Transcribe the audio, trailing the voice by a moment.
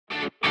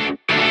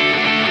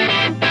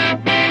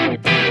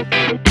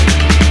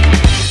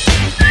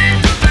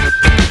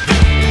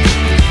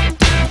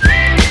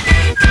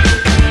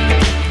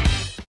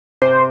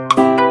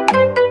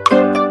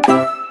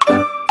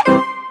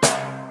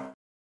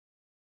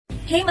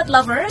Hey math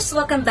lovers!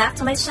 Welcome back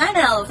to my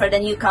channel. For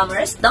the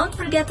newcomers, don't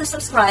forget to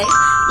subscribe,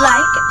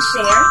 like,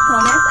 share,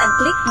 comment, and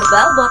click the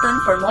bell button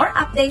for more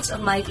updates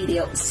on my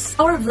videos.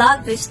 Our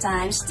vlog this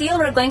time, still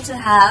we're going to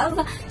have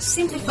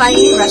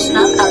simplifying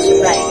rational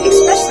algebraic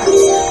expressions.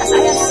 As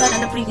I have said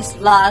in the previous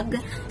vlog,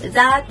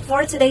 that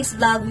for today's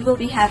vlog, we will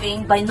be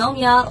having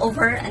binomial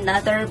over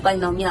another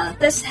binomial.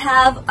 Let's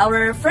have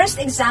our first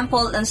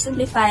example on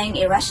simplifying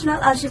a rational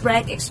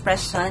algebraic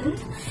expression,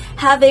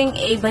 having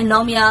a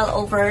binomial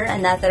over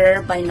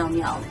another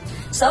binomial.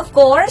 So of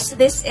course,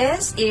 this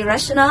is a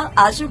rational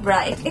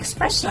algebraic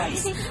expression.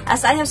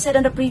 As I have said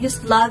on the previous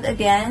vlog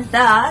again,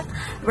 that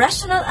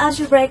rational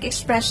algebraic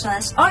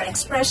expressions are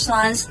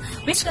expressions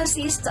which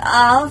consist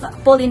of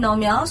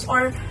polynomials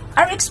or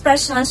are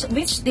expressions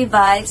which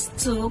divides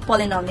two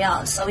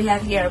polynomials. So we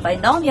have here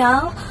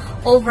binomial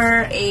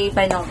over a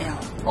binomial,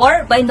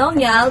 or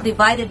binomial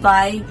divided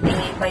by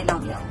a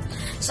binomial.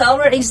 So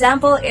our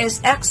example is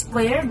x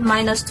squared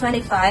minus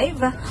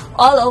 25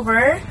 all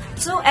over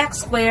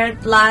 2x squared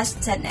plus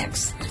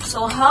 10x.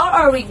 So how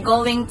are we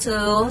going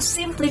to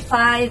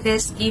simplify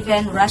this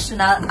given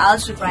rational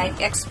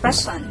algebraic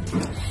expression?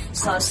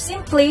 So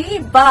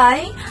simply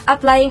by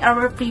applying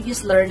our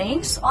previous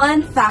learnings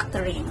on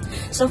factoring.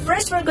 So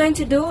first we're going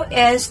to do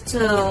is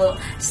to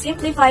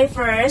simplify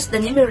first the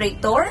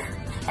numerator,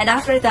 and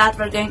after that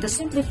we're going to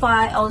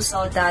simplify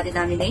also the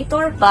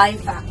denominator by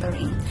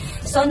factoring.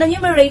 So in the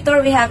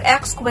numerator, we have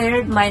x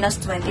squared minus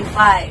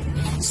 25.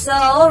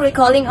 So,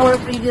 recalling our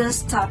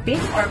previous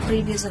topic or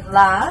previous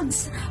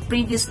vlogs,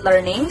 previous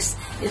learnings,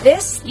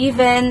 this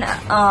given,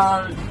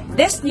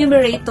 this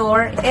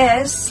numerator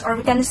is, or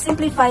we can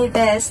simplify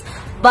this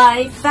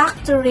by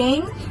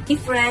factoring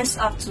difference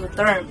of two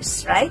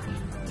terms, right?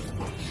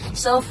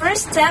 So,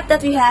 first step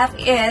that we have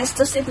is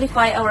to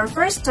simplify our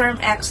first term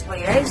x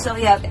squared. So,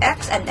 we have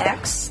x and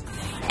x.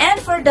 And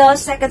for the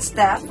second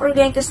step, we're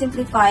going to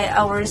simplify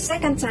our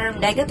second term,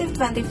 negative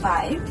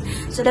 25.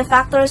 So the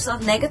factors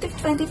of negative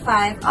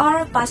 25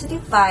 are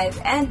positive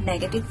 5 and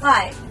negative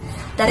 5.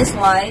 That is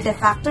why the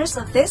factors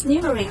of this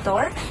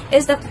numerator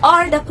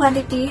are the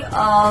quantity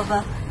of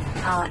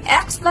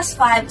x plus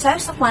 5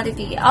 times the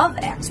quantity of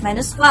x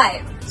minus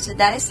 5. So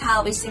that is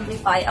how we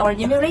simplify our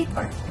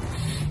numerator.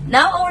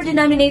 Now our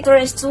denominator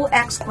is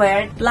 2x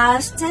squared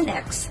plus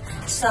 10x.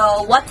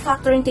 So what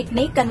factoring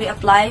technique can we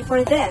apply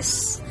for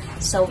this?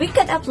 So we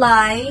can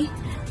apply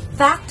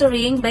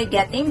factoring by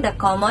getting the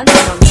common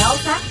binomial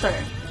factor.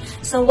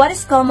 So what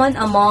is common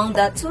among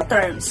the two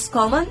terms?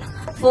 Common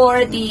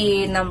for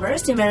the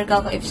numbers,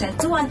 numerical coefficient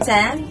 2 and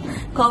 10,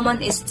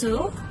 common is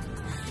 2.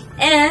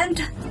 And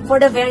for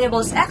the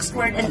variables x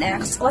squared and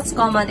x, what's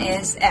common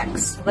is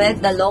x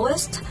with the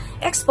lowest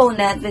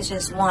exponent, which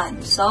is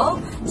 1.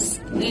 So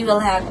we will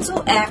have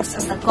 2x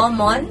as the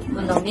common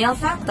binomial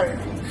factor.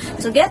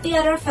 To get the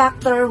other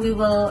factor,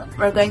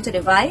 we're going to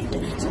divide.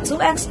 So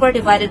 2x squared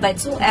divided by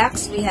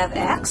 2x, we have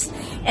x.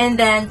 And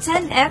then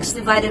 10x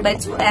divided by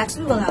 2x,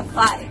 we will have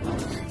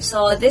 5.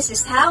 So this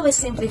is how we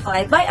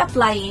simplify by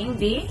applying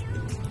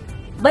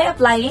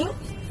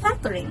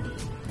factoring.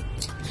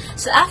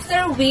 So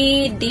after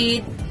we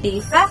did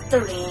the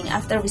factoring,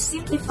 after we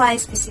simplify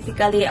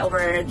specifically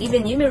our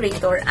given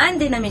numerator and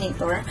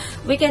denominator,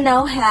 we can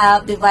now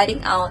have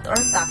dividing out or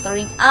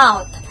factoring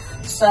out.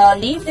 So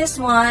leave this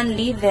one,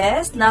 leave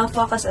this. Now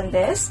focus on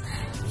this.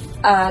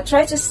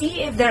 Try to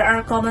see if there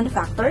are common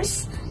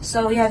factors.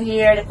 So we have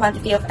here the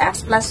quantity of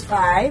x plus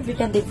 5. We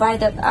can divide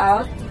that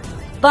out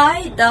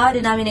by the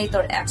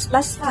denominator x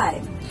plus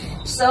 5.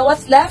 So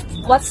what's left?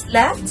 What's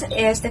left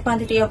is the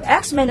quantity of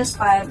x minus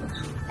 5.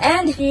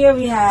 And here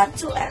we have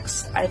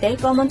 2x. Are they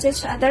common to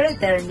each other?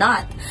 They're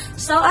not.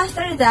 So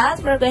after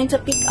that, we're going to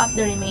pick up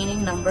the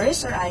remaining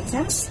numbers or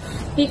items.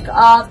 Pick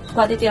up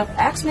quantity of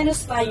x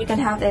minus 5. You can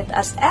have it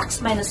as x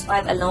minus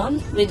 5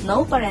 alone with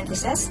no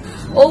parentheses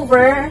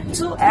over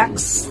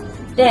 2x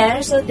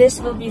there. So this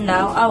will be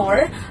now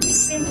our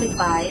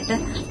simplified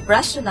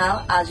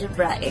rational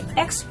algebraic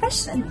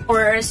expression.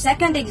 Our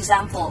second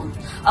example.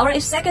 Our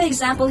second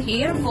example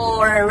here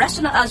for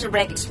rational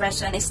algebraic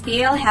expression is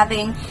still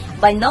having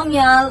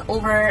binomial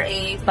over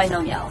a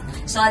binomial.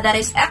 So that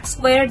is x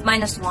squared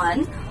minus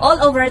 1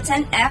 all over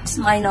 10x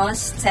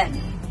minus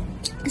 10.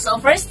 So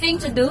first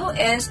thing to do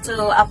is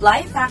to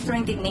apply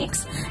factoring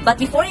techniques. But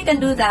before you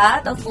can do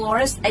that, of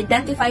course,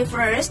 identify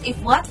first if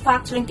what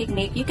factoring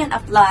technique you can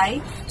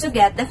apply to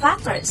get the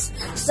factors.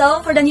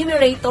 So for the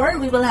numerator,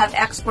 we will have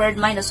x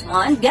squared minus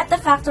 1. Get the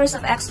factors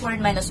of x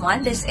squared minus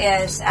 1. This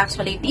is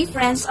actually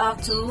difference of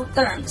two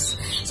terms.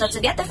 So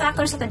to get the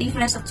factors of the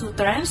difference of two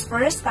terms,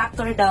 first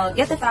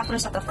get the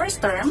factors of the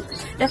first term.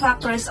 The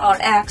factors are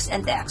x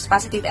and x,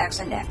 positive x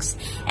and x.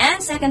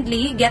 And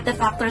secondly, get the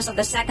factors of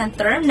the second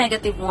term,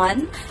 negative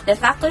 1. The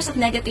factors of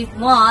negative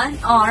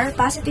 1 are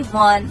positive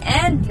 1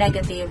 and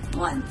negative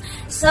 1.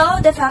 So,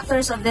 the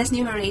factors of these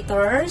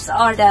numerators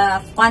are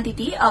the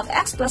quantity of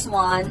x plus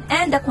 1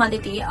 and the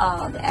quantity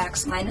of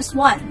x minus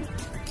 1.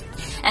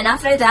 And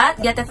after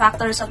that, get the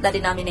factors of the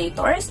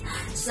denominators,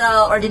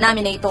 or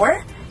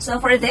denominator. So,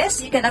 for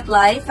this, you can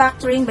apply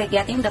factoring by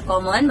getting the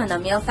common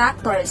monomial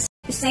factors.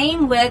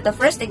 Same with the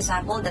first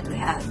example that we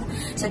have.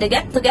 So to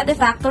get the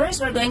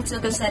factors, we're going to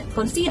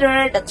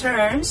consider the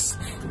terms.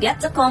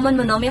 Get the common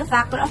monomial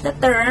factor of the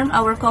term.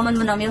 Our common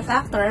monomial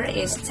factor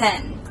is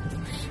 10.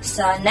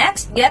 So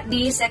next, get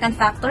the second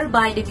factor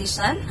by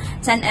division.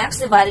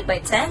 10x divided by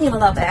 10, you will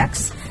have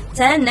x.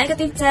 10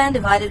 negative 10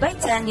 divided by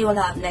 10, you will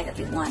have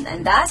negative 1.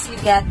 And thus, you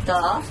get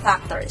the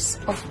factors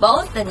of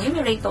both the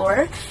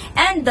numerator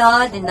and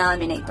the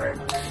denominator.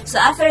 So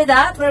after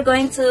that, we're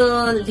going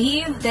to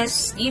leave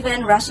this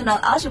given rational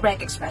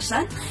algebraic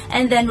expression,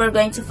 and then we're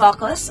going to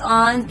focus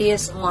on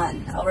this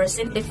one, our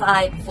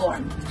simplified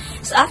form.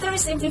 So after we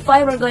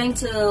simplify, we're going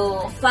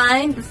to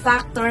find the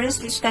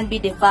factors which can be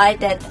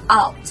divided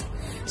out.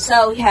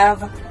 So we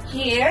have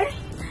here,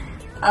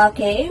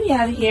 we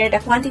have here the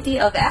quantity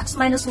of x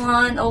minus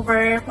 1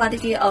 over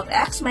quantity of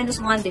x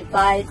minus 1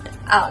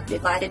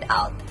 divided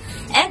out.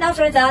 And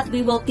after that,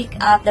 we will pick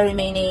up the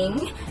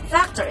remaining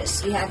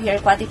factors. We have here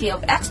quantity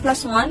of x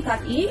plus 1,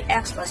 copy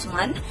x plus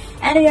 1.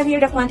 And we have here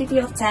the quantity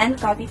of 10,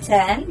 copy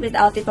 10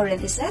 without the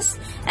parentheses.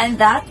 And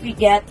that we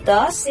get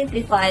the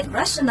simplified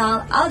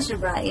rational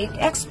algebraic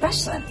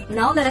expression.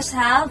 Now let us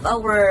have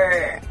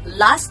our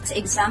last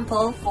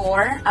example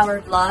for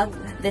our vlog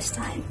this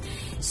time.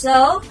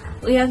 So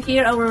we have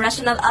here our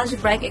rational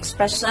algebraic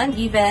expression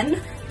given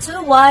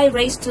 2y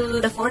raised to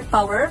the 4th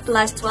power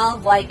plus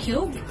 12y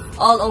cubed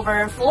all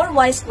over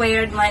 4y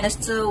squared minus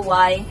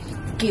 2y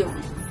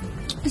cubed.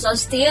 So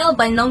still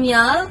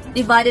binomial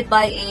divided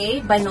by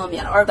a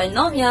binomial, or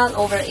binomial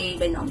over a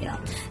binomial.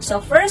 So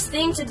first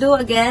thing to do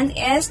again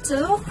is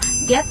to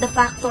get the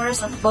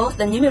factors of both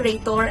the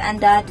numerator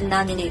and the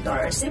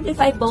denominator.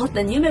 Simplify both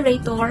the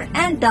numerator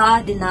and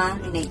the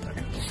denominator.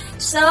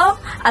 So,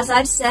 as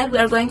I've said, we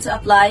are going to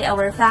apply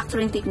our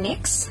factoring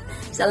techniques.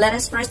 So, let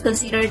us first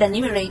consider the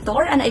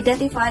numerator and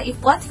identify if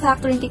what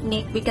factoring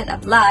technique we can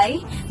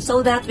apply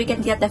so that we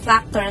can get the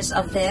factors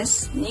of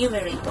this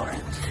numerator.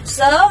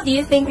 So, do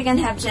you think we can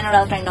have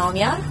general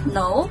trinomial?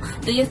 No.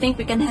 Do you think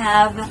we can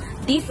have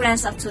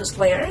difference of two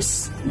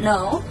squares?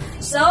 No.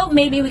 So,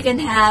 maybe we can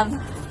have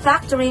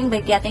factoring by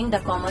getting the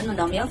common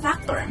monomial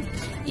factor.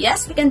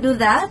 Yes, we can do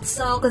that.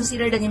 So,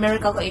 consider the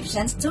numerical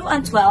coefficients 2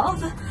 and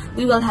 12.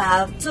 We will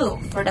have 2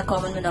 for the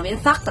common monomial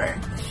factor.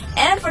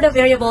 And for the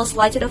variables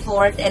y to the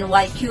 4th and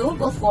y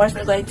cubed, of course,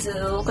 we're going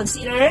to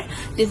consider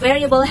the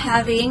variable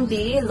having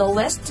the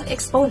lowest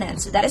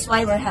exponent. So, that is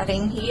why we're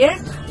having here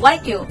y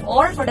cubed.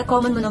 Or for the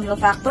common monomial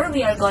factor,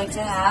 we are going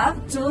to have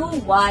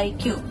 2y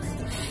cubed.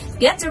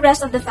 Get the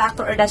rest of the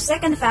factor or the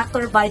second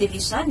factor by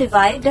division.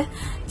 Divide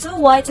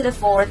 2y to the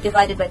 4th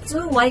divided by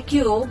 2y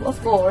cubed. Of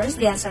course,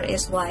 the answer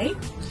is y.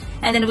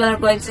 And then we are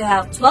going to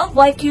have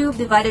 12y cubed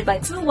divided by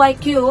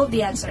 2y cubed.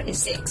 The answer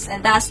is 6.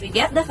 And thus, we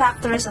get the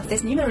factors of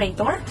this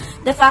numerator.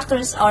 The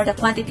factors are the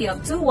quantity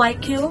of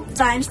 2y cubed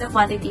times the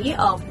quantity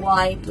of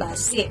y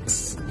plus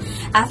 6.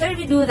 After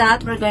we do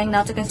that, we're going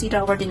now to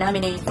consider our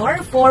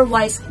denominator.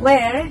 4y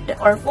squared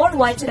or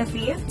 4y to the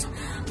 5th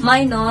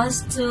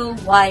minus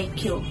 2y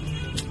cubed.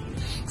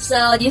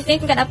 So, do you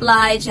think we can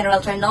apply general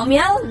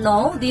trinomial?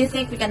 No. Do you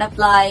think we can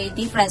apply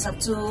difference of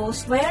two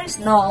squares?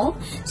 No.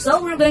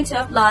 So, we're going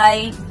to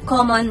apply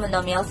common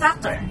monomial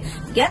factor.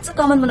 Get the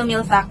common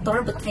monomial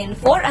factor between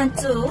 4 and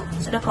 2.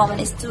 So, the common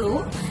is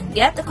 2.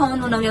 Get the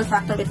common monomial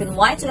factor between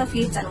y to the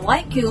 5th and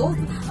y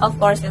cubed. Of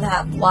course, we'll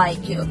have y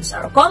cubed. So,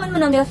 our common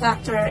monomial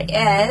factor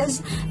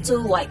is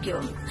 2y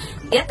cubed.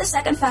 Get the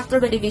second factor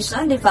by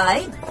division,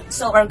 divide.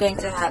 So, we're going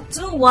to have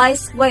 2y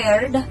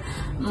squared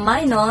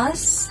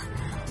minus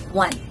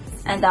 1,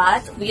 and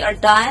that we are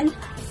done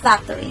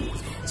factoring.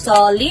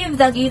 So leave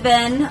the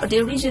given or the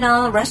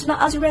original rational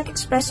algebraic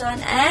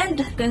expression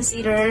and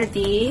consider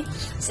the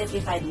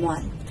simplified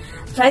one.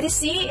 Try to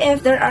see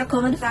if there are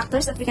common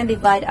factors that we can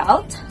divide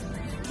out.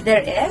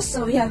 There is.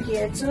 So we have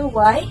here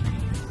 2y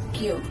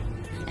cubed.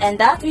 And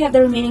that we have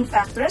the remaining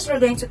factors. We're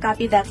going to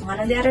copy that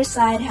one on the other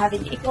side,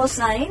 having the equal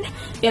sign.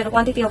 We have a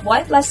quantity of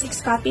y plus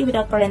 6 copy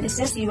without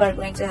parentheses. You are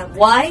going to have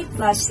y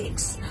plus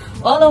 6.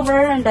 All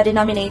over in the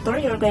denominator,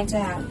 you're going to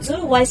have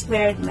 2y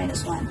squared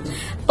minus 1.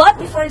 But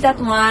before that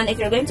one, if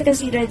you're going to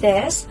consider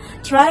this,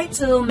 try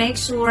to make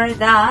sure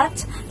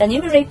that the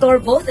numerator,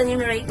 both the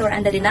numerator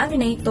and the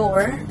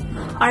denominator,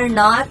 are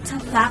not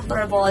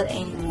factorable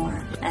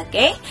anymore.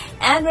 Okay?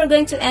 And we're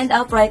going to end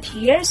up right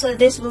here. So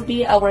this will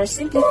be our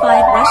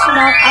simplified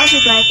rational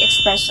algebraic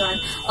expression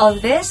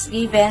of this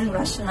given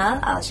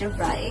rational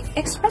algebraic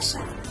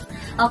expression.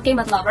 Okay,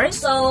 math lovers,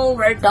 so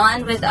we're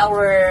done with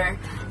our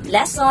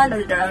lesson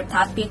or our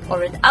topic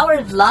or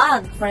our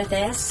vlog for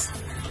this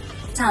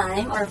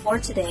time or for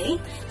today.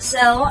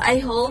 So I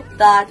hope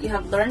that you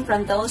have learned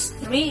from those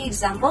 3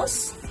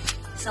 examples.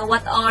 So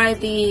what are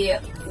the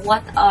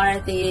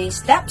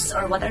steps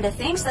or what are the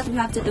things that we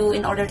have to do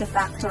in order to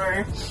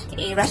factor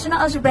a rational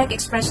algebraic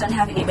expression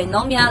having a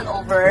binomial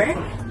over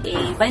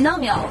a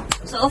binomial?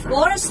 So of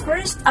course,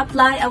 first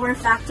apply our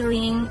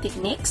factoring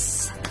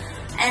techniques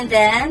and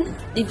then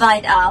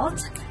divide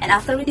out. And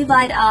after we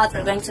divide out,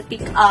 we're going to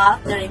pick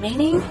up the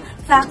remaining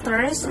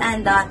factors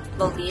and that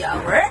will be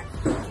our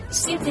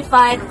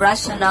simplified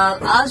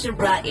rational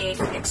algebraic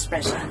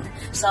expression.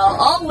 So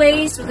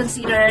always we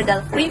consider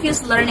the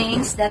previous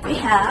learnings that we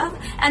have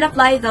and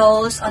apply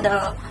those on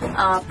the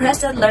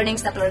present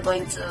learnings that we're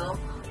going to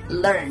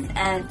learn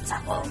and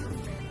tackle.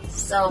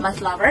 So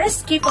math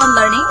lovers, keep on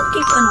learning,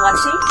 keep on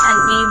watching, and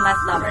be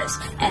math lovers.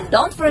 And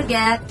don't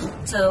forget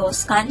to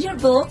scan your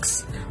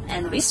books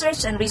and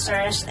research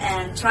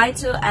and try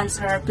to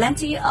answer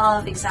plenty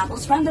of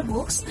examples from the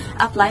books.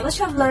 Apply what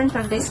you have learned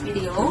from this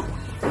video,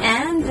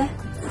 and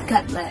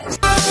God bless.